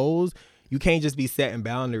your goals? You can't just be setting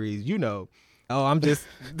boundaries, I'm just,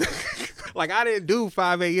 like I didn't do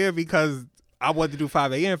 5 a.m. because I wanted to do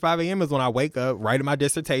 5 a.m. 5 a.m. is when I wake up, write my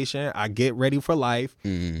dissertation, I get ready for life.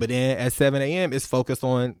 Mm-hmm. But then at 7 a.m. it's focused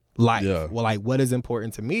on life. Yeah. Well, like what is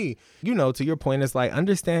important to me? To your point, it's like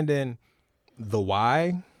understanding the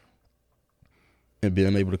why. And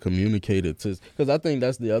being able to communicate it because I think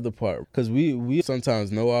that's the other part. Because we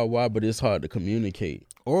sometimes know our why, but it's hard to communicate.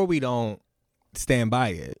 Or we don't stand by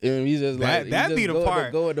it. And we just that be the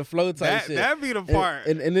part. Go with the flow type shit. That be the part.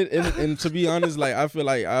 And to be honest, like I feel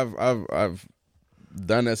like I've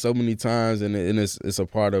done that so many times, and it's a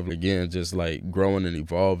part of, again, just like growing and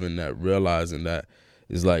evolving, that realizing that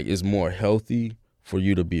it's like it's more healthy for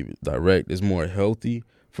you to be direct. It's more healthy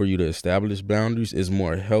for you to establish boundaries. It's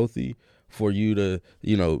more healthy for you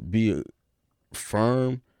to, be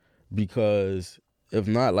firm, because if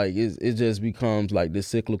not, like it just becomes like this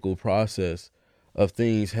cyclical process of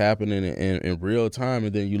things happening in real time,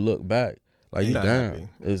 and then you look back like you're down. Happy.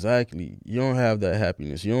 Exactly. You don't have that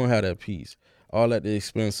happiness. You don't have that peace. All at the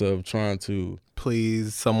expense of trying to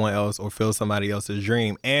please someone else or fill somebody else's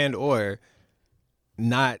dream, and or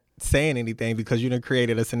not saying anything because you done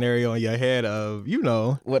created a scenario in your head of,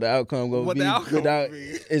 what the outcome gonna be. Without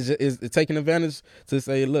is taking advantage to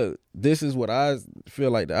say, look, this is what I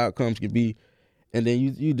feel like the outcomes could be. And then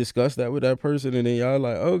you discuss that with that person, and then y'all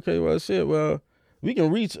like, okay, well, shit, well, we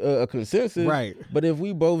can reach a consensus. Right. But if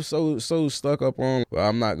we both so stuck up on, well,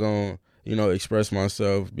 I'm not going to, express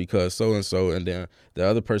myself because so-and-so, and then the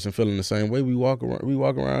other person feeling the same way, we walk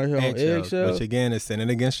around here on eggshells. Which, again, is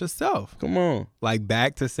sinning against yourself. Come on. Like,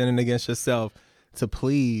 back to sinning against yourself to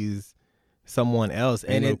please someone else.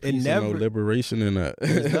 And it never... no liberation in that.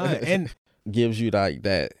 It's not. And gives you, like,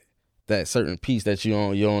 that certain peace that you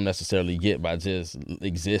don't necessarily get by just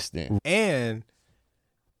existing. And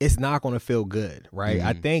it's not going to feel good, right? Mm-hmm.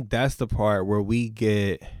 I think that's the part where we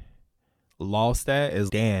get lost at is,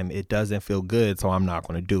 damn, it doesn't feel good, so I'm not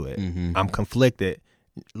going to do it. Mm-hmm. I'm conflicted.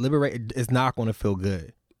 Liberate, it's not going to feel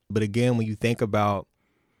good. But again, when you think about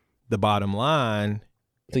the bottom line,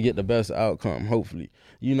 to get the best outcome, hopefully.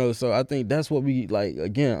 So I think that's what we, like,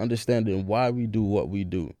 again, understanding why we do what we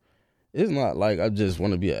do. It's not like I just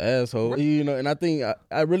want to be an asshole, and I think,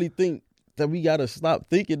 I really think that we got to stop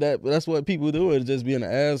thinking that that's what people do, is just being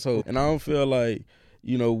an asshole. And I don't feel like,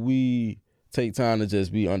 we take time to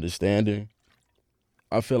just be understanding.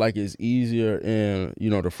 I feel like it's easier in,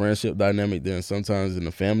 the friendship dynamic than sometimes in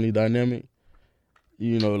the family dynamic.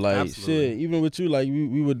 Like, absolutely. Shit, even with you, like,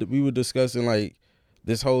 we were discussing, like,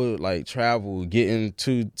 this whole, like, travel, getting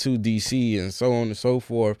to DC and so on and so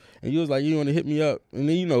forth. And you was like, you want to hit me up? And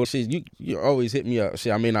then, shit, you always hit me up.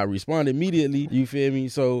 Shit, I may not respond immediately, you feel me?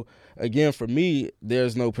 So, again, for me,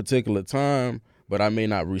 there's no particular time, but I may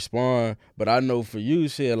not respond. But I know for you,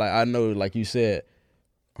 shit, like, I know, like you said,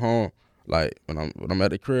 like, when I'm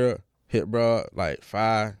at the crib, hit bro, like,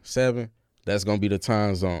 5, 7, that's gonna be the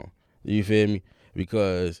time zone. You feel me?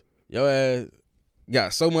 Because your ass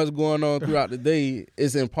got so much going on throughout the day,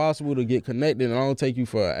 it's impossible to get connected, and I don't take you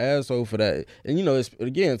for an asshole for that. And you know, it's,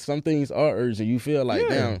 again, some things are urgent. You feel like,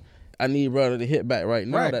 damn, I need brother to hit back right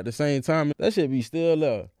now. Right. But at the same time, that shit be still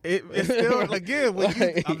there. It's still, again, when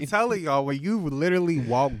you, I'm telling y'all, when you literally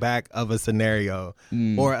walk back of a scenario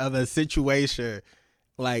or of a situation,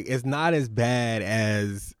 like, it's not as bad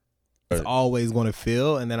as it's always going to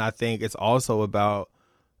feel. And then I think it's also about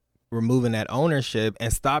removing that ownership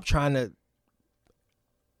and stop trying to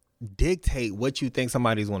dictate what you think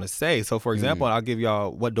somebody's going to say. So, for example, I'll give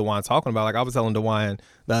y'all what DeJuan's talking about. Like, I was telling DeJuan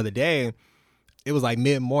the other day, it was like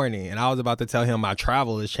mid-morning, and I was about to tell him my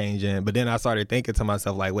travel is changing, but then I started thinking to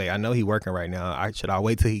myself, like, wait, I know he working right now. Should I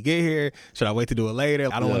wait till he get here? Should I wait to do it later?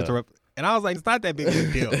 I don't want to interrupt. And I was like, it's not that big of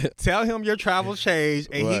a deal. Tell him your travel changed,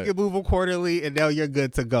 and he can move accordingly, and now you're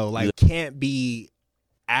good to go. Like, can't be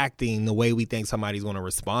acting the way we think somebody's going to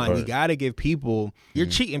respond. You got to give people, you're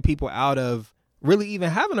cheating people out of really even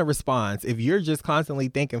having a response if you're just constantly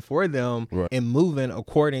thinking for them and moving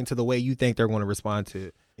according to the way you think they're going to respond to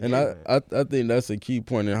it. And I think that's a key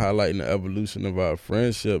point in highlighting the evolution of our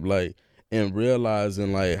friendship, like, and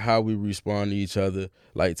realizing, like, how we respond to each other,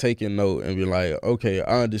 like, taking note and be like, okay,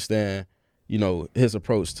 I understand, you know, his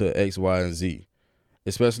approach to X, Y, and Z,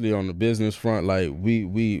 especially on the business front. Like,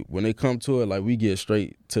 we when it come to it, like, we get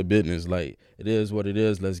straight to business. Like, it is what it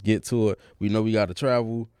is. Let's get to it. We know we got to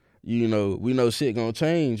travel. You know, we know shit gonna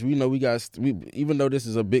change. We know we even though this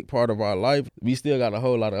is a big part of our life, we still got a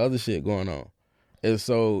whole lot of other shit going on. And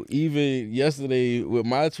so even yesterday with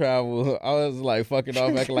my travel, I was like fucking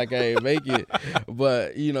off, acting like I ain't make it.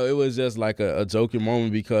 But, you know, it was just like a joking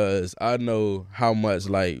moment because I know how much,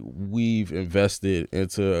 like, we've invested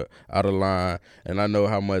into Out of Line, and I know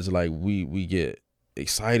how much, like, we get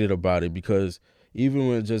excited about it because even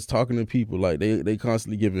when just talking to people, like, they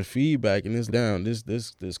constantly giving feedback, and it's down,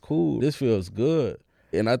 this cool, this feels good.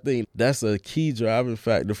 And I think that's a key driving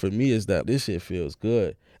factor for me is that this shit feels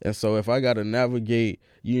good. And so if I got to navigate,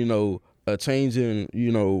 you know, a change in,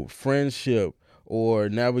 you know, friendship or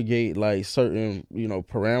navigate, like, certain, you know,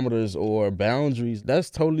 parameters or boundaries, that's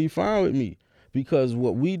totally fine with me because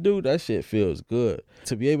what we do, that shit feels good.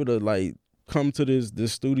 To be able to, like, come to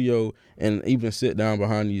this studio and even sit down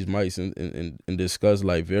behind these mics and discuss,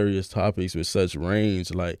 like, various topics with such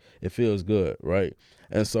range, like, it feels good, right?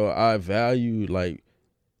 And so I value, like,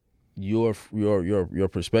 your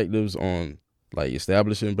perspectives on, like,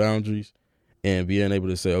 establishing boundaries and being able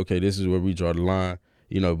to say, okay, this is where we draw the line,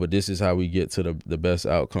 you know, but this is how we get to the best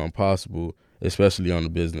outcome possible, especially on the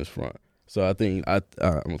business front. So I think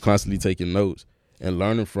I'm constantly taking notes and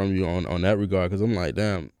learning from you on that regard because I'm like,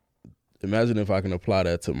 damn, imagine if I can apply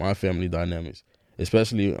that to my family dynamics,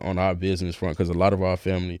 especially on our business front, because a lot of our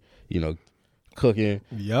family, you know, cooking,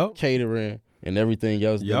 catering, and everything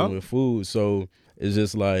else dealing with food. So it's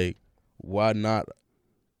just like, why not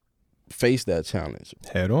face that challenge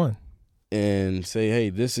head on and say, hey,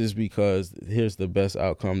 this is because here's the best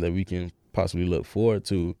outcome that we can possibly look forward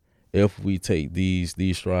to if we take these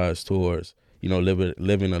strides towards, you know,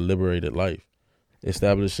 living a liberated life,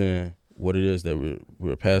 establishing what it is that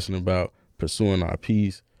we're passionate about, pursuing our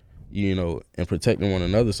peace, you know, and protecting one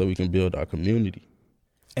another so we can build our community.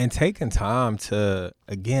 And taking time to,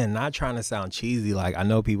 again, not trying to sound cheesy. Like, I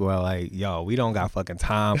know people are like, yo, we don't got fucking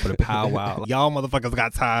time for the powwow. Like, y'all motherfuckers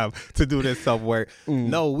got time to do this self-work.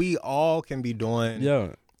 No, we all can be doing,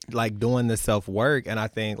 doing the self-work. And I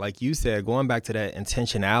think, like you said, going back to that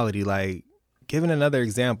intentionality, like, giving another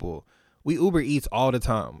example, we Uber Eats all the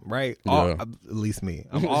time, right? At least me.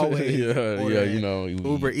 I'm always you know,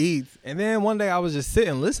 Uber Eats. And then one day I was just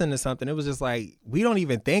sitting listening to something. It was just like, we don't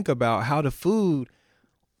even think about how the food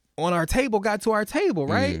on our table got to our table,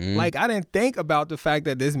 right? Like, I didn't think about the fact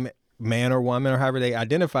that this man or woman or however they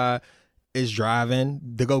identify is driving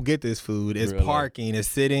to go get this food, is parking, is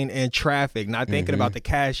sitting in traffic, not thinking about the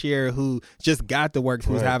cashier who just got to work,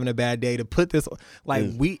 who's having a bad day to put this, like,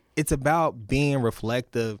 it's about being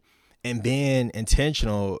reflective and being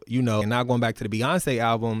intentional, you know, and not going back to the Beyonce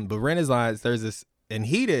album, but Renaissance, there's this, and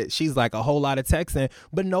Heated, she's like a whole lot of texting,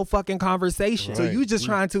 but no fucking conversation. So you just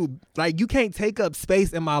trying to, like, you can't take up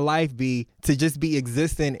space in my life, to just be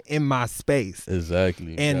existing in my space.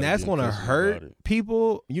 Exactly. And that's going to hurt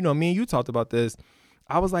people. You know, me and you talked about this.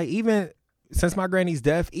 I was like, even since my granny's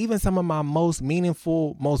death, even some of my most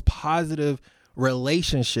meaningful, most positive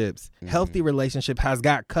relationships, healthy relationship has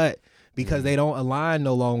got cut because they don't align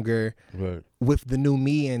no longer with the new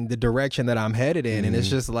me and the direction that I'm headed in. And it's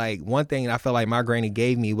just like, one thing I feel like my granny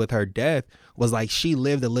gave me with her death was, like, she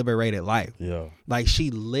lived a liberated life. Like,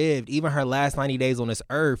 she lived, even her last 90 days on this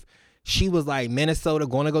earth, she was like, Minnesota,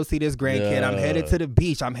 going to go see this grandkid. I'm headed to the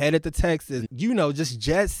beach. I'm headed to Texas. You know, just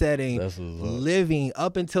jet setting, living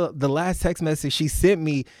up until the last text message she sent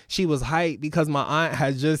me. She was hyped because my aunt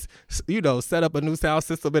had just, you know, set up a new sound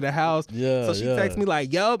system in the house. So she texted me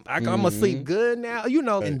like, yup, I'm going to sleep good now. You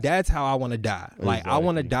know, and that's how I want to die. Like, I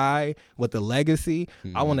want to die with a legacy.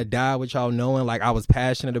 I want to die with y'all knowing like I was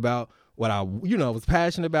passionate about what I, you know, was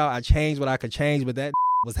passionate about. I changed what I could change, but that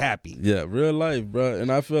was happy. Yeah, real life, bro.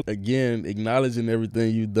 And I feel, again, acknowledging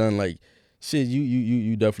everything you've done, like, shit,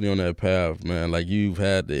 you definitely on that path, man. Like, you've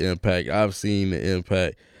had the impact. I've seen the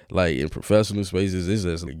impact, like, in professional spaces. It's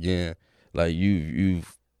just, again, like,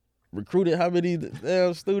 you've recruited how many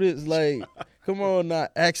damn students? Like, come on, now,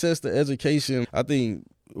 access to education. I think,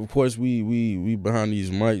 of course, we behind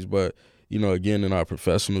these mics, but, you know, again, in our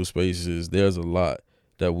professional spaces, there's a lot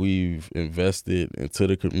that we've invested into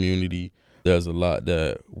the community. There's a lot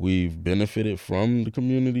that we've benefited from the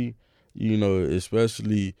community, you know,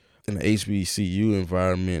 especially in the HBCU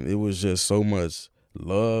environment. It was just so much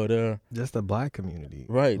love there. Just the Black community.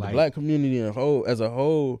 Right, like, the Black community as a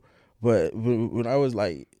whole. But when I was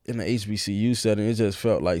like in the HBCU setting, it just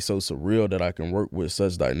felt like so surreal that I can work with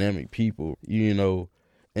such dynamic people, you know.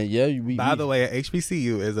 And yeah, by the way,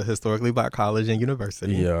 HBCU is a historically Black college and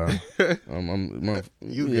university. Yeah,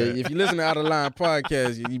 if you listen to Out of Line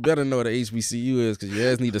podcast, you better know what the HBCU is, because your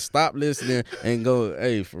ass need to stop listening and go,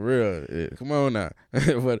 hey, for real, come on now.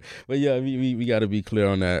 but yeah, we got to be clear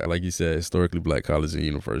on that. Like you said, historically Black college and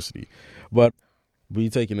university, but we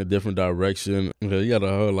taking a different direction. You got a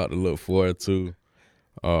whole lot to look forward to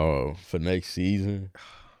for next season.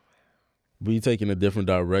 We taking a different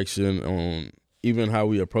direction on even how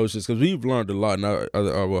we approach this, because we've learned a lot, and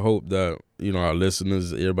I would hope that, you know, our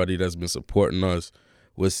listeners, everybody that's been supporting us,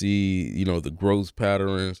 will see, you know, the growth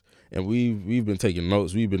patterns, and we've been taking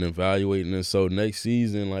notes, we've been evaluating this. So next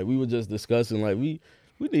season, like we were just discussing, like we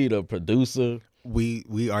need a producer.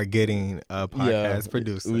 We are getting a podcast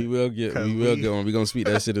producer. We will get one. We're gonna speak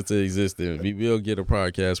that shit into existence. We will get a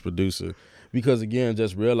podcast producer, because again,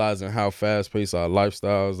 just realizing how fast paced our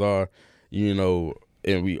lifestyles are, you know.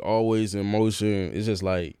 And we always in motion. It's just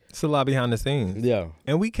like, it's a lot behind the scenes. Yeah.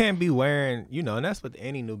 And we can't be wearing, you know, and that's with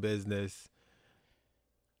any new business.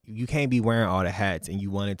 You can't be wearing all the hats, and you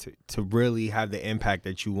want it to really have the impact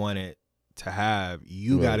that you want it to have.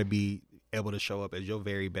 You got to be able to show up as your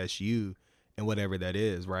very best you, and whatever that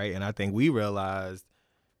is, right? And I think we realized,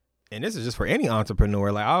 and this is just for any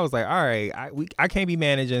entrepreneur, like I was like, all right, I can't be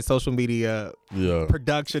managing social media,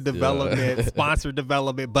 production development, sponsor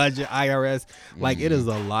development, budget, IRS. Like it is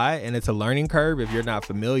a lot, and it's a learning curve if you're not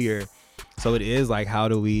familiar. So it is like, how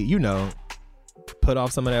do we, you know, put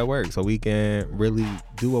off some of that work so we can really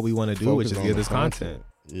do what we want to do, which is give this content.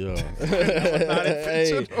 Yeah. Not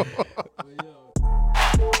intentional.